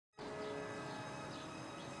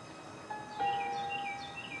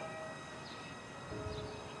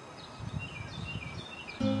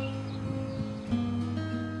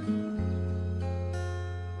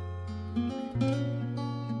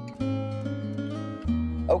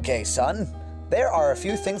Okay, son. There are a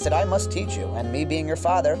few things that I must teach you, and me being your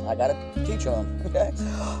father, I gotta teach you them, okay?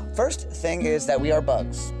 First thing is that we are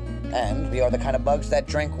bugs. And we are the kind of bugs that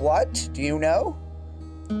drink what? Do you know?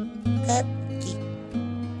 Cookie.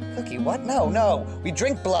 Cookie, what? No. We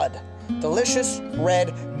drink blood. Delicious,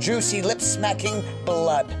 red, juicy, lip-smacking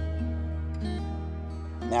blood.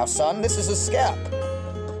 Now, son, this is a scalp.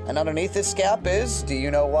 And underneath this scalp is, do you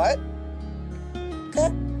know what?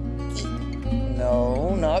 Cookie.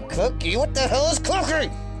 No, not cookie. What the hell is cookie?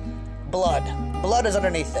 Blood. Blood is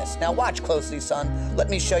underneath this. Now watch closely, son. Let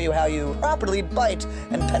me show you how you properly bite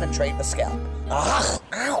and penetrate the scalp. Ow.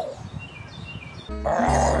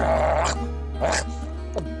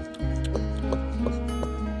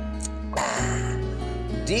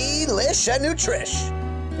 Delish and nutrish.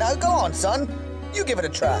 Now go on, son. You give it a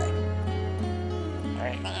try.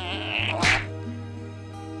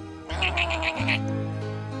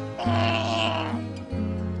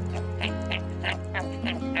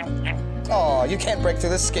 Oh, you can't break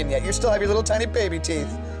through the skin yet. You still have your little tiny baby teeth.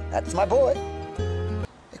 That's my boy.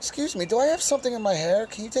 Excuse me, do I have something in my hair?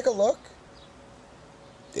 Can you take a look?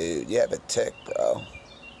 Dude, you have a tick, bro.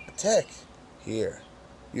 A tick? Here.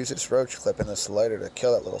 Use this roach clip and this lighter to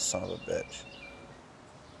kill that little son of a bitch.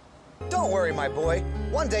 Don't worry, my boy.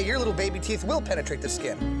 One day your little baby teeth will penetrate the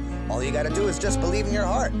skin. All you gotta do is just believe in your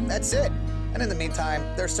heart. That's it. And in the meantime,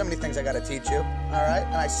 there's so many things I gotta teach you, all right?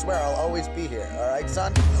 And I swear I'll always be here, all right,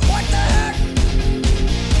 son? What the heck?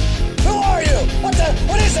 Who are you?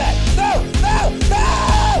 What is that? No! Oh,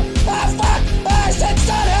 fuck! Oh, shit,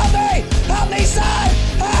 son, help me! Help me, son!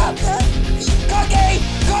 Help! Cookie!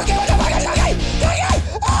 What the fuck is Cookie? Oh, my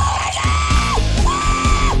God!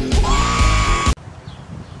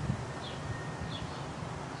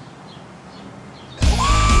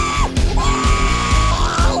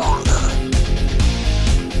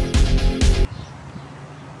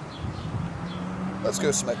 Let's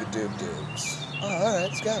go smack a doob-doobs. Oh, all right,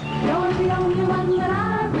 let's go. You're the only one that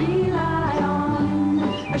I rely on.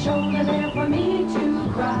 A shoulder there for me to